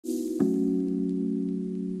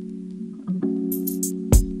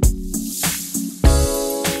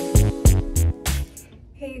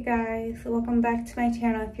Hey guys, welcome back to my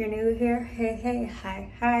channel. If you're new here, hey, hi,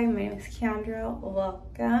 my name is Kendra.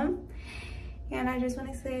 Welcome. And I just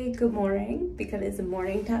want to say good morning because it's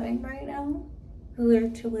morning time right now.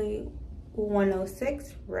 Literally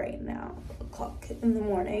 1:06 right now, o'clock in the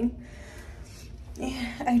morning.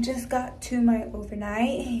 And I just got to my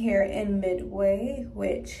overnight here in Midway,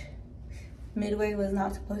 which Midway was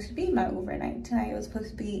not supposed to be my overnight tonight. It was supposed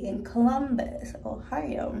to be in Columbus,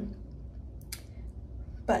 Ohio.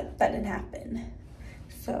 But that didn't happen.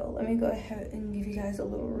 So let me go ahead and give you guys a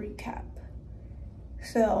little recap.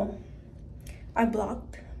 So I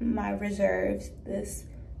blocked my reserves this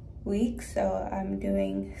week. So I'm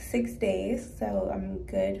doing 6 days. So I'm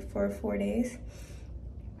good for 4 days.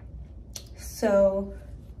 So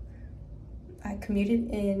I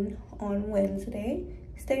commuted in on Wednesday,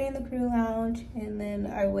 stayed in the crew lounge, and then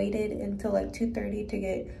I waited until like 2:30 to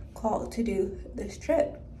get called to do this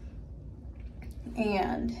trip.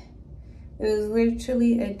 And it was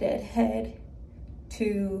literally a deadhead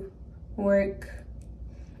to work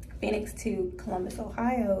Phoenix to Columbus,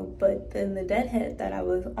 Ohio, but then the deadhead that I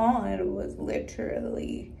was on was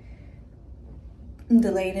literally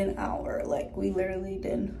delayed an hour. Like, we literally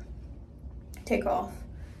didn't take off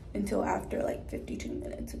until after like 52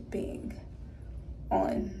 minutes of being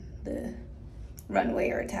on the runway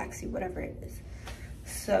or taxi, whatever it is.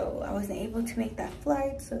 So I wasn't able to make that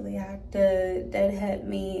flight, so they had to deadhead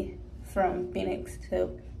me from Phoenix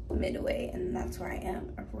to Midway, and that's where I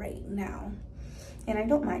am right now. And I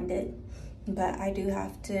don't mind it, but I do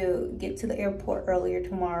have to get to the airport earlier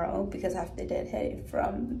tomorrow because I have to deadhead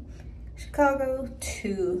from Chicago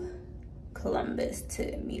to Columbus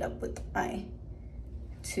to meet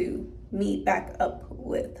back up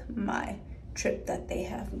with my trip that they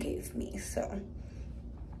have gave me. So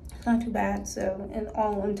it's not too bad. So in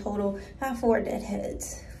total, I have 4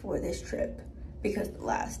 deadheads for this trip because the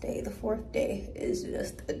last day, the 4th day, is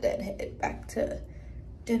just a deadhead back to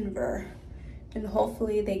Denver. And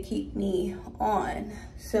hopefully they keep me on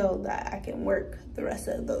so that I can work the rest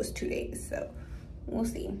of those 2 days. So we'll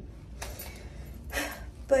see.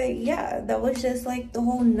 But yeah, that was just like the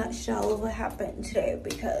whole nutshell of what happened today,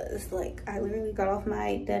 because like I literally got off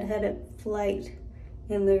my deadheaded flight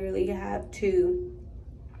and literally had to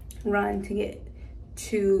run to get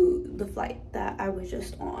to the flight that I was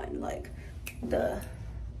just on. Like, the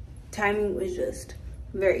timing was just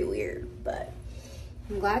very weird, but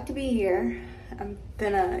I'm glad to be here. I'm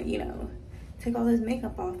gonna, take all this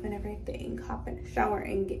makeup off and everything, hop in the shower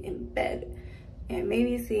and get in bed, and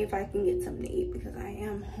maybe see if I can get something to eat because I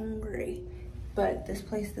am hungry. But this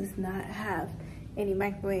place does not have any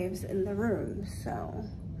microwaves in the room, so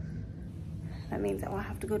that means I will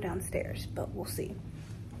have to go downstairs, but we'll see.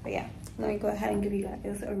 But yeah, let me go ahead and give you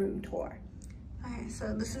guys a room tour. Okay,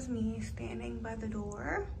 so this is me standing by the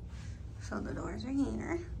door. So the doors are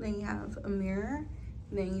here. Then you have a mirror.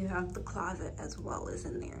 Then you have the closet as well as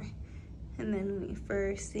in there. And then when you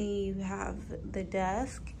first see, you have the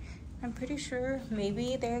desk. I'm pretty sure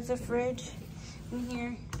maybe there's a fridge in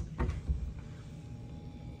here.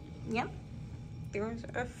 Yep, there's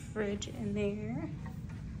a fridge in there.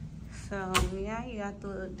 So yeah, you got the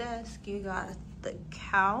little desk, you got the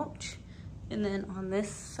couch, and then on this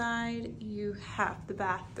side you have the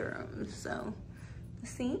bathroom. So the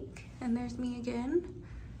sink, and there's me again,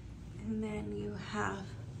 and then you have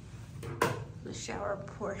the shower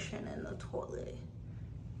portion and the toilet.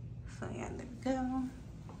 So yeah, there we go.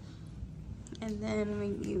 And then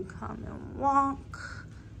when you come and walk,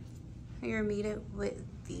 you're meted with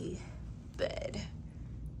the bed,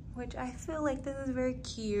 which I feel like this is very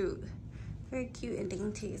cute and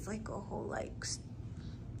dainty. It's like a whole like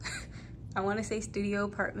I want to say studio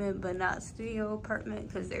apartment, but not studio apartment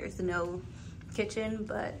because there's no kitchen,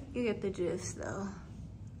 but you get the gist though.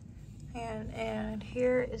 And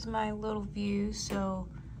here is my little view, so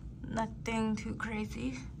nothing too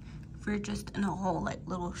crazy. We're just in a whole like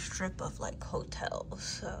little strip of like hotels,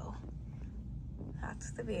 so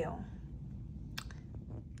that's the view.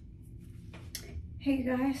 Hey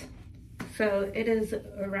guys, so it is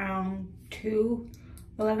around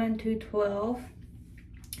 2:12,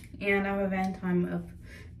 and I have a van time of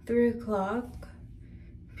 3 o'clock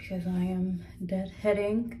because I am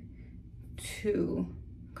deadheading to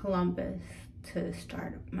Columbus to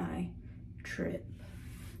start my trip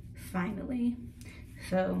finally.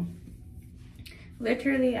 So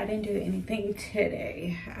literally I didn't do anything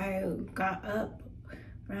today. I got up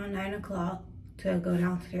around 9 o'clock to go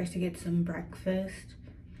downstairs to get some breakfast,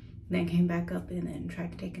 then came back up and then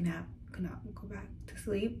tried to take a nap, could not go back to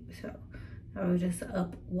sleep. So I was just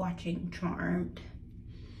up watching Charmed,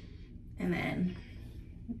 and then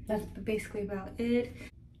that's basically about it.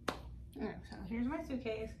 Alright, so here's my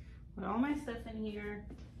suitcase with all my stuff in here.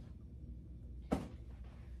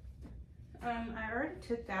 I already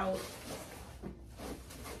took out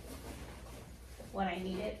what I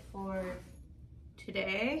needed for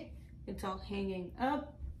today. It's all hanging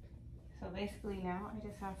up. So basically now I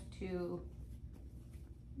just have to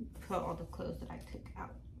put all the clothes that I took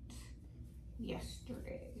out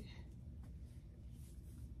yesterday.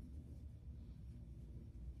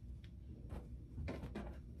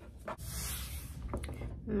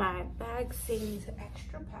 My bag seems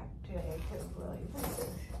extra packed today because really,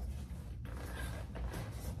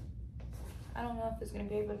 I don't know if it's gonna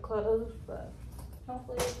be able to close, but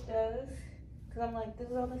hopefully it does. Cause I'm like, this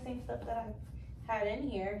is all the same stuff that I had in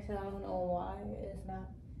here, so I don't know why it's not,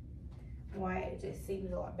 why it just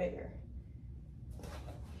seems a lot bigger.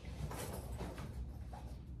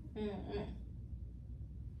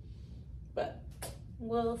 But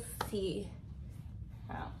we'll see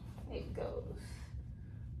how it goes.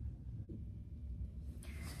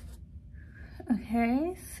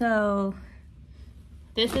 Okay, so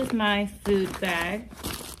this is my food bag.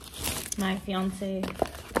 My fiance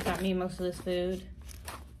got me most of this food.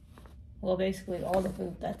 Well, basically all the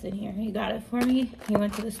food that's in here. He got it for me. He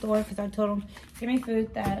went to the store because I told him, give me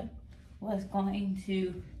food that was going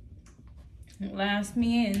to last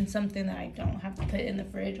me and something that I don't have to put in the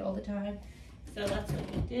fridge all the time. So that's what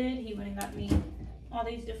he did. He went and got me all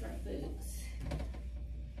these different foods.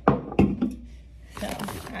 So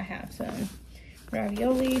I have some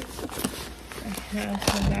ravioli. I have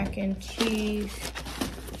some mac and cheese.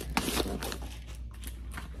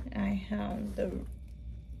 I have the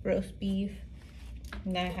roast beef.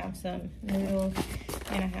 And then I have some noodles.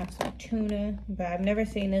 And I have some tuna. But I've never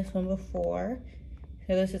seen this one before.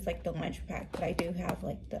 So this is like the lunch pack. But I do have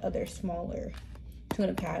like the other smaller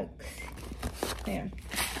tuna packs. Yeah.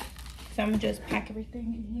 So I'm gonna just pack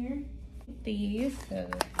everything in here. These. So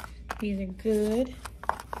these are good.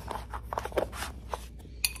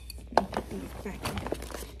 Put these back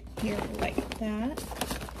in here like that.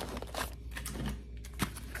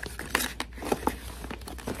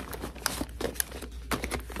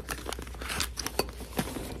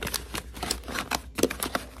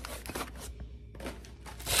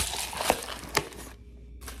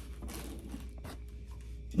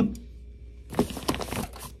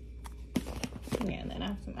 And then I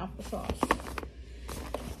have some applesauce.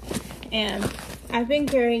 And I've been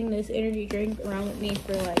carrying this energy drink around with me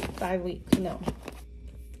for like 5 weeks. No,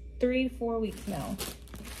 3-4 weeks now.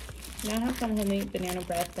 Now I have some homemade banana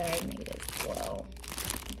bread that I made as well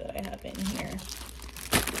that I have in here.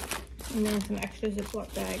 And then some extra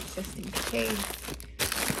Ziploc bags just in case.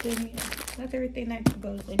 Then, yeah, that's everything that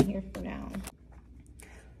goes in here for now.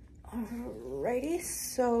 Alrighty,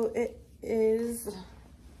 so it is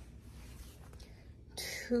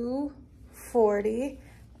 2:40.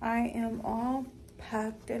 I am all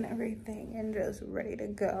packed and everything and just ready to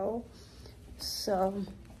go. So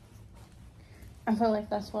I feel like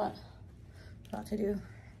that's what I'm about to do.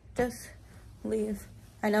 Just leave.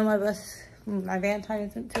 I know my van time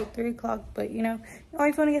isn't until 3 o'clock, but you know, you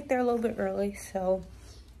always want to get there a little bit early. So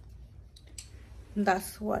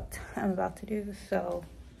that's what I'm about to do. So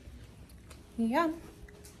yeah.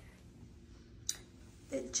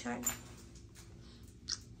 It check.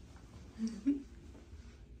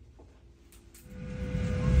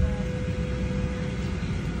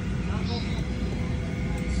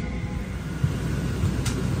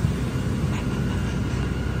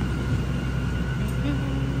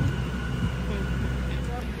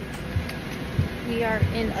 We are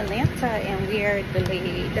in Atlanta and we are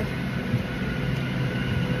delayed,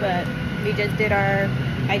 but we just did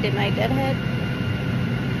I did my Deadhead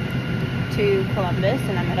to Columbus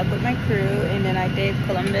and I met up with my crew, and then I did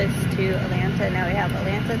Columbus to Atlanta. Now we have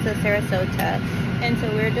Atlanta to Sarasota, and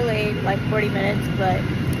so we're delayed like 40 minutes, but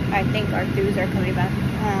I think our crews are coming back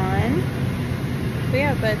on. But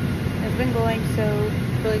yeah, but it's been going so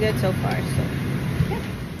really good so far. So yeah.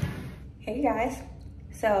 Hey guys,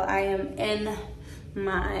 so I am in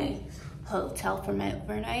my hotel for my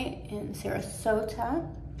overnight in Sarasota,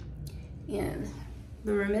 and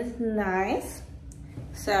the room is nice.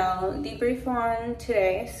 So debrief on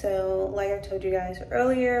today. So like I told you guys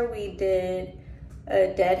earlier, we did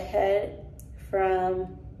a Deadhead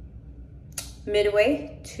from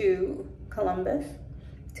Midway to Columbus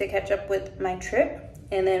to catch up with my trip,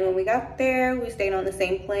 and then when we got there we stayed on the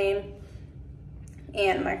same plane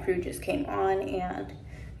and my crew just came on and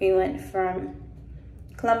we went from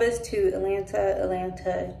Columbus to Atlanta,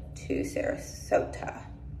 Atlanta to Sarasota,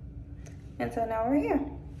 and so now we're here.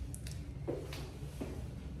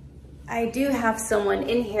 I do have someone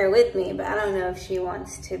in here with me, but I don't know if she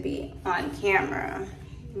wants to be on camera,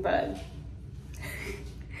 but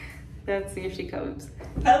let's see if she comes.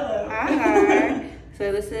 Hello. Hi.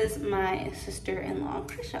 So this is my sister-in-law,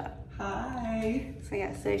 Krisha. Hi. So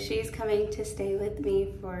yeah, so she's coming to stay with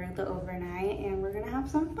me for the overnight, and we're gonna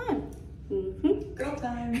have some fun. Girl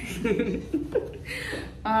time.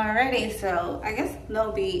 Alrighty, so I guess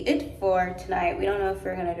that'll be it for tonight. We don't know if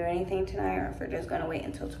we're gonna do anything tonight or if we're just gonna wait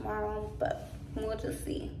until tomorrow, but we'll just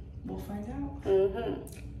see. We'll find out.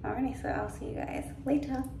 Alrighty, so I'll see you guys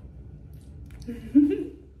later.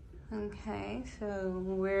 Okay, so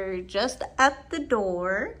we're just at the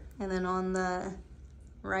door, and then on the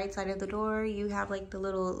right side of the door you have like the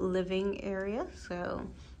little living area, so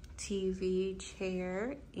TV,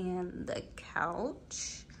 chair, and the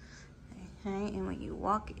couch. Okay, and when you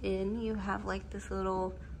walk in you have like this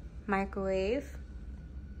little microwave,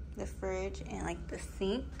 the fridge, and like the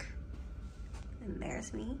sink, and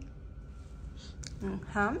there's me.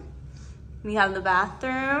 We have the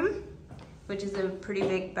bathroom, which is a pretty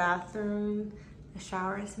big bathroom. The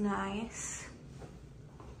shower is nice.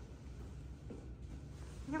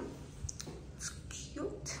 Yep. It's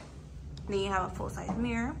cute. Then you have a full-size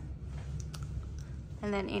mirror.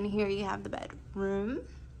 And then in here you have the bedroom.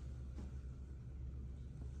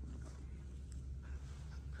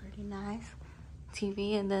 Pretty nice.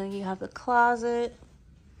 TV, and then you have the closet.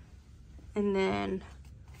 And then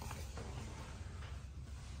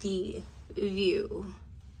the view.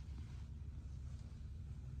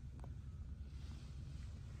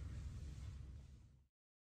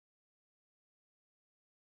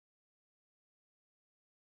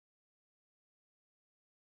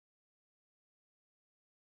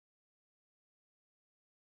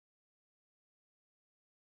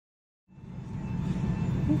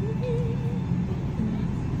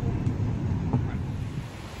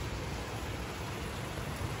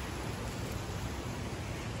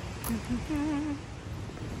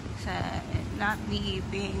 So, not me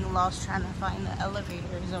being lost trying to find the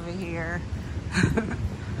elevators over here.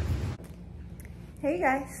 Hey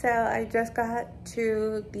guys, so I just got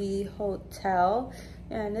to the hotel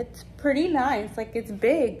and it's pretty nice. Like, it's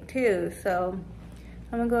big too, so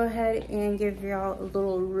I'm gonna go ahead and give y'all a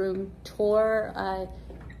little room tour. I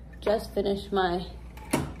just finished my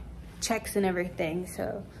checks and everything,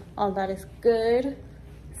 so all that is good.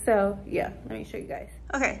 So yeah, let me show you guys.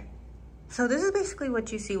 Okay, so this is basically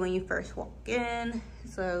what you see when you first walk in.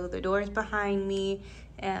 So the door is behind me,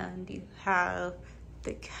 and you have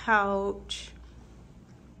the couch,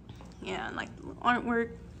 and like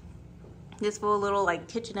artwork, this little like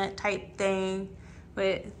kitchenette type thing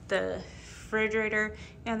with the refrigerator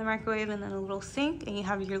and the microwave, and then a little sink, and you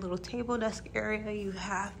have your little table desk area. You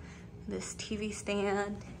have this TV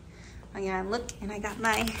stand. Oh yeah, look, and I got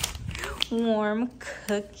my warm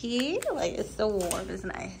cookie. Like, it's so warm, it's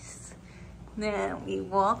nice. Then we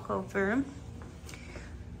walk over.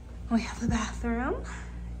 We have the bathroom,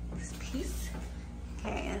 this piece.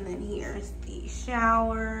 Okay, and then here's the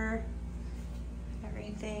shower.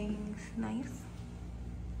 Everything's nice.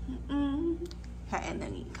 Okay, and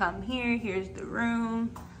then you come here. Here's the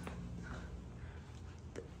room,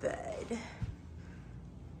 the bed,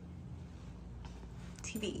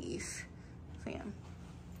 TVs. So yeah,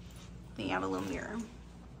 then you have a little mirror.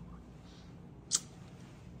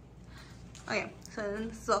 Okay, so then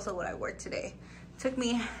this is also what I wore today. Took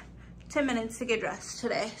me 10 minutes to get dressed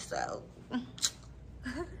today, so.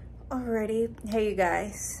 Alrighty, hey you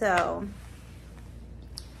guys, so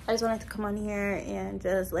I just wanted to come on here and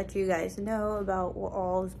just let you guys know about what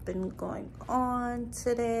all's been going on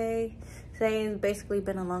today. Today's basically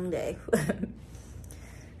been a long day.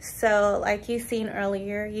 So like you seen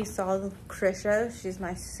earlier, you saw Krisha. She's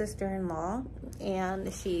my sister-in-law,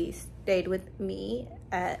 and she stayed with me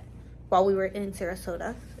while we were in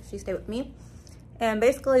Sarasota. She stayed with me, and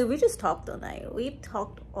basically we just talked all night. We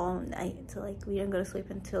talked all night, so like we didn't go to sleep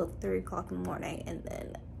until 3 o'clock in the morning, and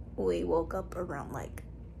then we woke up around like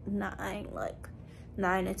 9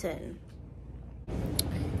 to 10.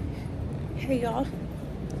 Hey y'all,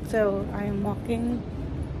 so I am walking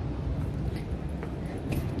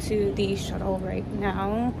to the shuttle right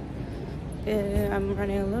now. I'm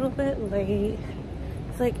running a little bit late.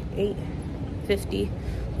 It's like 8:50,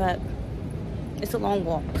 but it's a long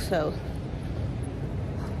walk, so.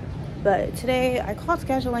 But today I called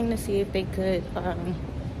scheduling to see if they could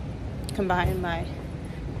combine my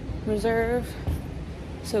reserve,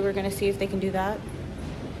 so we're gonna see if they can do that.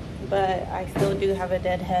 But I still do have a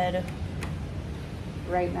deadhead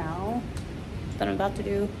right now that I'm about to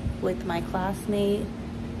do with my classmate.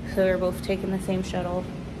 So we're both taking the same shuttle.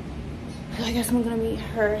 So I guess I'm gonna meet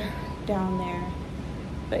her down there.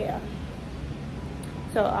 But yeah.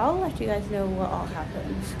 So I'll let you guys know what all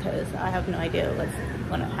happens because I have no idea what's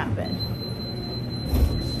gonna happen.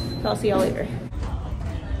 So I'll see y'all later.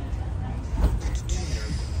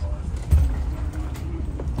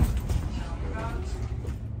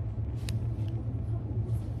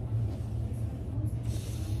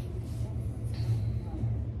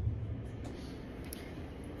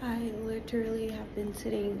 I literally have been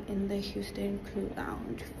sitting in the Houston crew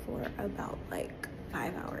lounge for about like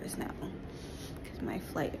 5 hours now because my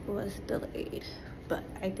flight was delayed. But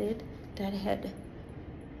I did deadhead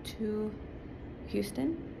to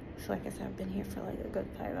Houston. So like I said, I've been here for like a good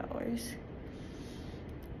 5 hours.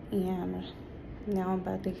 And now I'm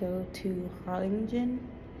about to go to Harlingen.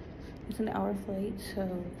 It's an hour flight,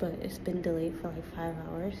 so, but it's been delayed for like 5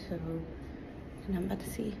 hours, so, and I'm about to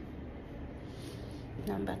see.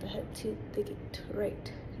 Now I'm about to head to the gate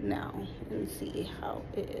right now and see how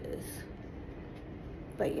it is.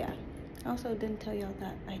 But yeah, I also didn't tell y'all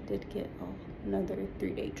that I did get another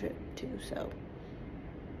 3-day trip too, so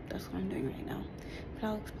that's what I'm doing right now. But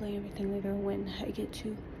I'll explain everything later when I get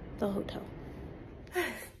to the hotel.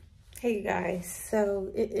 Hey guys, so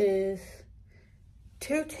it is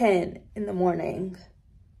 2:10 in the morning.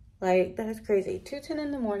 Like, that is crazy. 2:10 in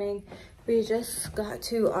the morning. We just got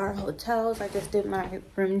to our hotels. I just did my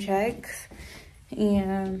room checks.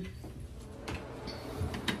 And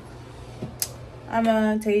I'm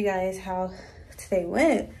gonna tell you guys how today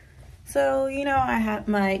went. So, you know, I had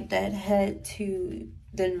my deadhead to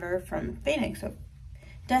Denver from Phoenix. So,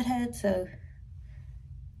 deadhead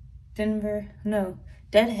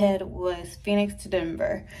was Phoenix to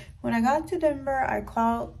Denver. When I got to Denver, I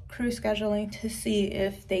called crew scheduling to see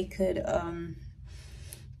if they could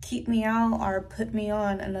keep me out or put me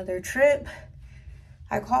on another trip.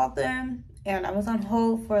 I called them and I was on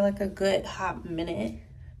hold for like a good hot minute,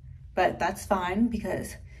 but that's fine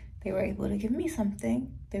because they were able to give me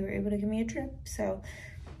something. They were able to give me a trip, so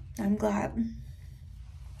I'm glad.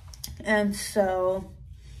 And so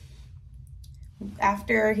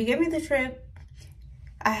after he gave me the trip,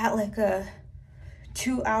 I had like a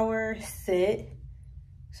 2-hour sit.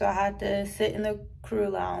 So I had to sit in the crew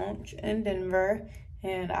lounge in Denver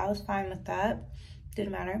and I was fine with that.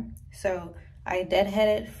 Didn't matter. So I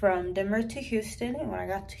deadheaded from Denver to Houston, and when I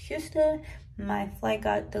got to Houston, my flight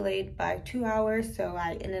got delayed by 2 hours, so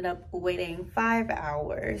I ended up waiting 5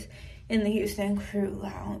 hours in the Houston crew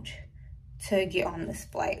lounge to get on this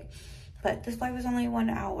flight. But this flight was only 1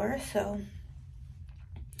 hour, so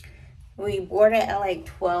we boarded at like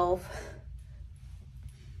 12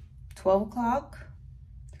 o'clock,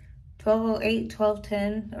 12:08,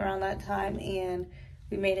 12:10, around that time, and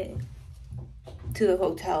we made it to the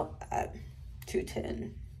hotel at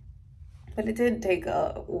 2:10. But it did take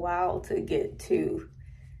a while to get to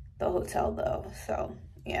the hotel though, so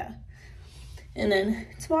yeah. And then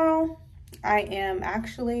tomorrow, I am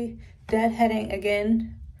actually deadheading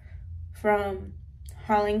again from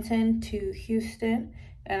Harlingen to Houston,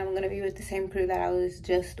 and I'm gonna be with the same crew that I was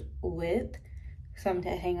just with. So I'm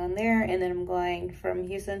deadheading on there, and then I'm going from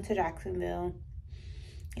Houston to Jacksonville,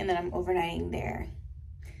 and then I'm overnighting there.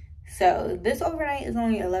 So this overnight is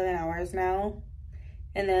only 11 hours now,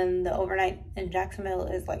 and then the overnight in Jacksonville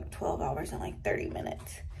is like 12 hours and like 30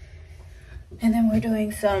 minutes. And then we're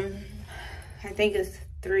doing some, I think it's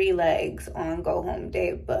 3 legs on go home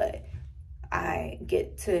day, but I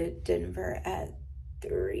get to Denver at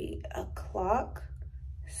 3 o'clock.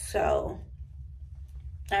 So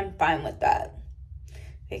I'm fine with that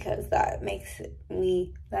because that makes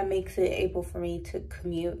it able for me to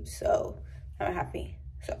commute. So I'm happy.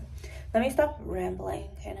 So let me stop rambling,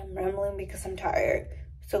 and I'm rambling because I'm tired.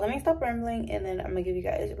 So let me stop rambling, and then I'm gonna give you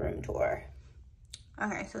guys a room tour.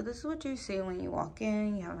 Okay, so this is what you see when you walk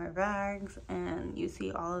in. You have my bags, and you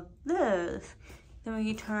see all of this. Then when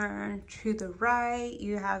you turn to the right,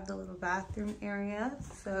 you have the little bathroom area.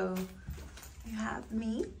 So you have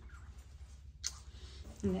me.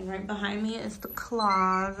 And then right behind me is the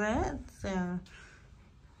closet. So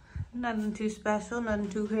nothing too special,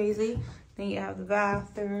 nothing too crazy. Then you have the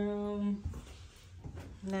bathroom,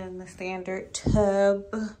 and then the standard tub.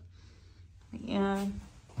 Yeah,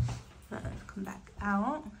 let's come back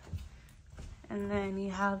out. And then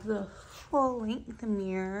you have the full length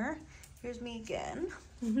mirror. Here's me again.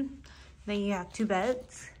 Then you have 2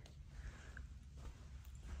 beds.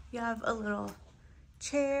 You have a little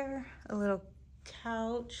chair, a little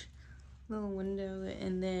couch, little window,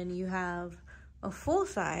 and then you have a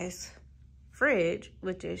full-size fridge,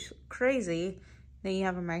 which is crazy. Then you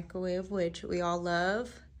have a microwave, which we all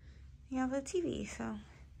love. You have a TV, so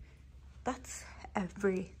that's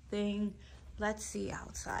everything let's see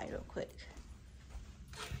outside real quick.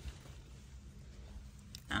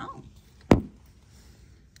 Oh,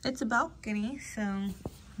 it's a balcony, so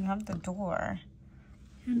you have the door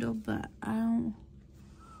handle, but I don't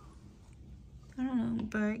know.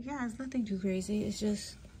 But yeah, it's nothing too crazy. It's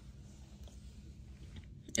just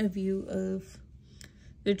a view of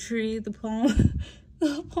the tree, the palm,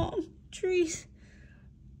 the palm trees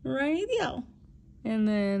right there. And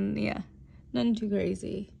then, yeah, nothing too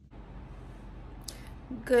crazy.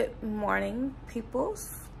 Good morning,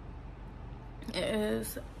 peoples. It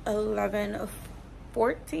is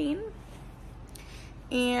 11:14.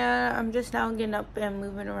 And I'm just now getting up and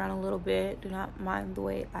moving around a little bit. Do not mind the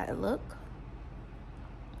way I look.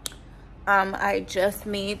 I just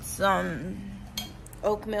made some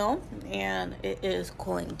oatmeal and it is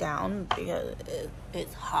cooling down because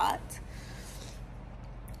it's hot.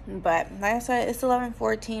 But like I said, it's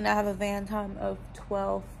 11:14. I have a van time of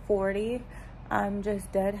 12:40. I'm just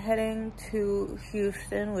deadheading to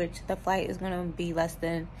Houston, which the flight is gonna be less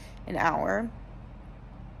than an hour.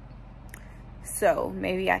 So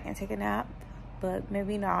maybe I can take a nap, but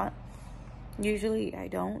maybe not. Usually I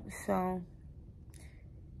don't, so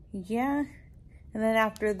yeah. And then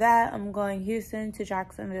after that, I'm going Houston to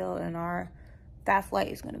Jacksonville, and that flight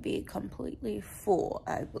is going to be completely full,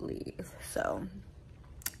 I believe. So,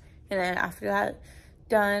 and then after that,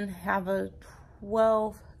 done, have a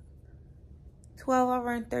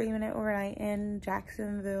 12-hour and 30-minute overnight in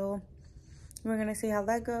Jacksonville. We're going to see how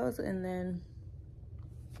that goes, and then,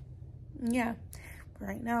 yeah.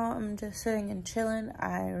 Right now, I'm just sitting and chilling.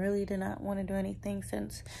 I really did not want to do anything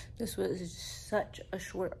since this was such a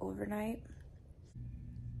short overnight.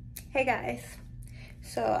 Hey guys,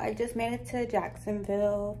 so I just made it to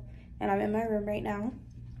Jacksonville and I'm in my room right now.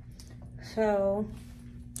 So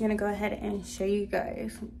I'm gonna go ahead and show you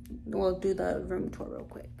guys. We'll do the room tour real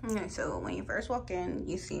quick. Okay, so when you first walk in,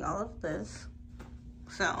 you see all of this.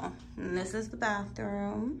 So, and this is the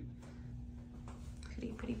bathroom.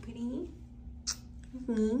 Pretty, pretty, pretty.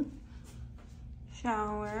 Me.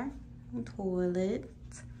 Shower, toilet,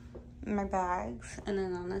 my bags, and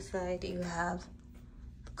then on the side you have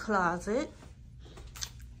closet.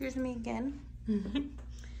 Here's me again.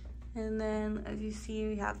 And then as you see,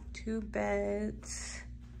 we have 2 beds,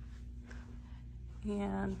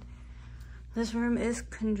 and this room is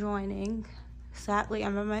conjoining. Sadly,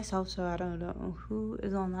 I'm by myself, so I don't know who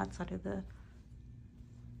is on that side of the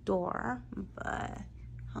door, but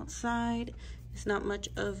outside it's not much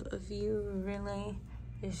of a view really.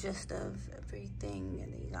 It's just of everything,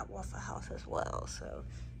 and then you got Waffle House as well, so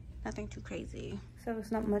nothing too crazy. So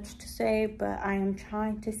it's not much to say, but I am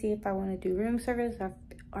trying to see if I want to do room service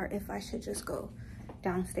or if I should just go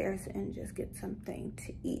downstairs and just get something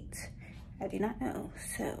to eat. I do not know.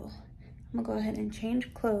 So I'm gonna go ahead and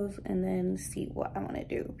change clothes and then see what I want to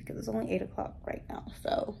do, because it's only 8 o'clock right now.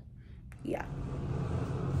 So yeah.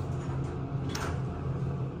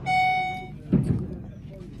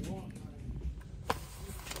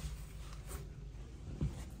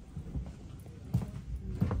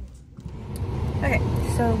 Okay,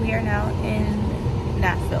 so we are now in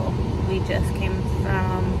Nashville. We just came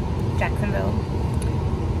from Jacksonville.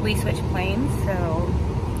 We switched planes, so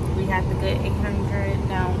we had the good 800.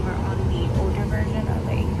 Now we're on the older version of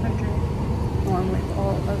the 800, one with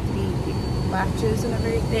all of the latches and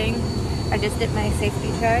everything. I just did my safety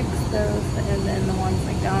checks, those, and then the ones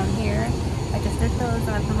like down here. I just did those,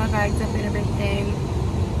 and I put my bags up and everything.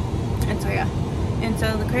 And so yeah. And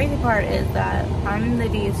so the crazy part is that I'm the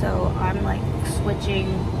D, so I'm like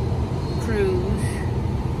switching crews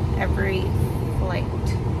every flight.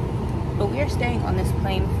 But we are staying on this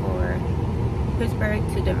plane for Pittsburgh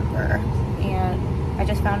to Denver. And I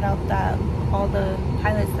just found out that all the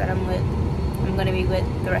pilots that I'm with, I'm going to be with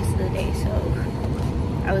the rest of the day. So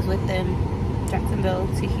I was with them Jacksonville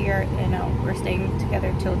to here, and we're staying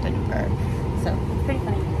together till Denver. So it's pretty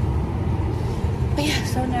funny. But yeah,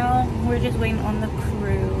 so now we're just waiting on the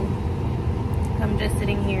crew. I'm just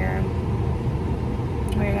sitting here.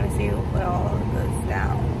 We're gonna see what all goes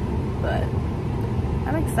down. But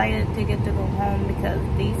I'm excited to get to go home because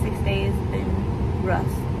these 6 days have been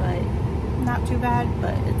rough, but not too bad,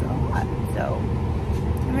 but it's a lot. So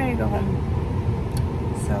I'm ready to go home.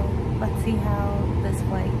 So let's see how this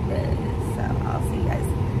flight is. So I'll see you guys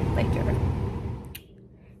later.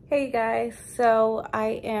 Hey guys, so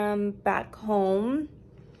I am back home.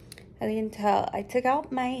 As you can tell, I took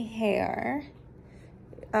out my hair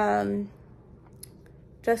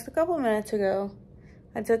just a couple minutes ago.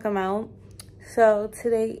 I took them out. So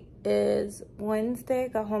today is Wednesday.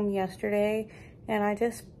 Got home yesterday, and I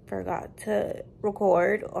just forgot to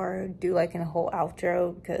record or do like a whole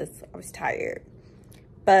outro because I was tired.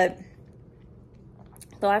 But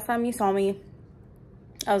the last time you saw me,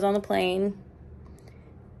 I was on the plane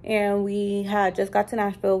and we had just got to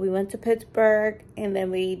Nashville. We went to Pittsburgh and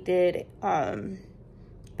then we did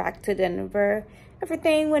back to Denver.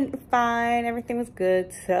 Everything went fine, everything was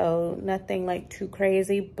good, so nothing like too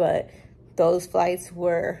crazy, but those flights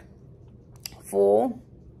were full.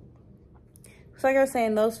 So like I was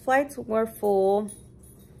saying, those flights were full,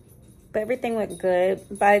 but everything went good.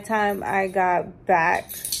 By the time I got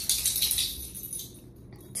back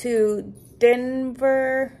to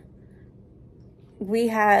Denver, we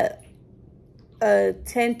had a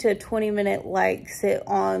 10 to 20 minute like sit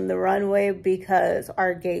on the runway because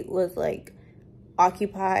our gate was like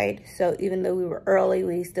occupied. So even though we were early,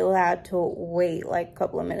 we still had to wait like a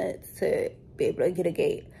couple of minutes to be able to get a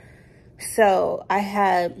gate. So I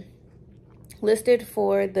had listed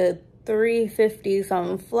for the 3:50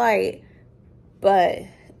 some flight, but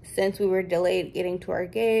since we were delayed getting to our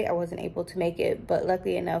gate, I wasn't able to make it. But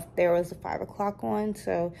luckily enough, there was a 5 o'clock one,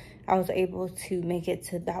 so I was able to make it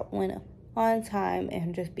to that one on time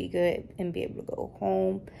and just be good and be able to go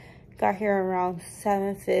home. Got here around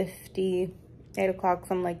 7:50, 8 o'clock,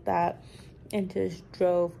 something like that, and just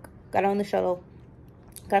drove, got on the shuttle,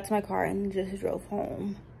 got to my car, and just drove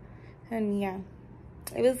home. And yeah,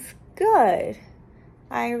 it was good.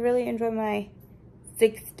 I really enjoyed my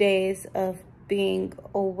 6 days of being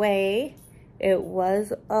away. It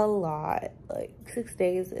was a lot. Like 6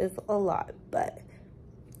 days is a lot, but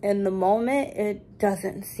in the moment it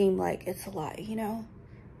doesn't seem like it's a lot, you know.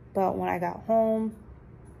 But when I got home,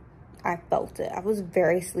 I felt it. I was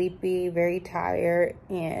very sleepy, very tired,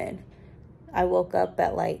 and I woke up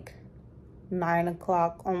at like 9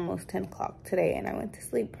 o'clock, almost 10 o'clock today, and I went to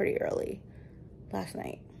sleep pretty early last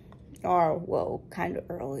night. Or, well, kind of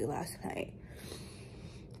early last night.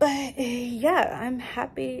 But yeah, I'm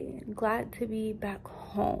happy, glad to be back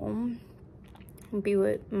home and be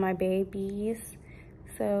with my babies.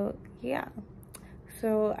 So yeah,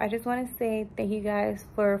 so I just want to say thank you guys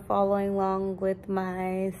for following along with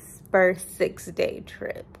my first 6-day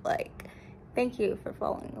trip. Like, thank you for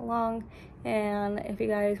following along. And if you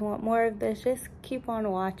guys want more of this, just keep on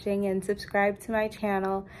watching and subscribe to my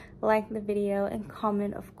channel, like the video, and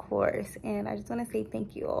comment, of course. And I just want to say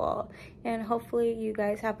thank you all, and hopefully you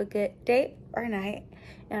guys have a good day or night,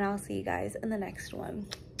 and I'll see you guys in the next one.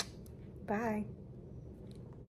 Bye.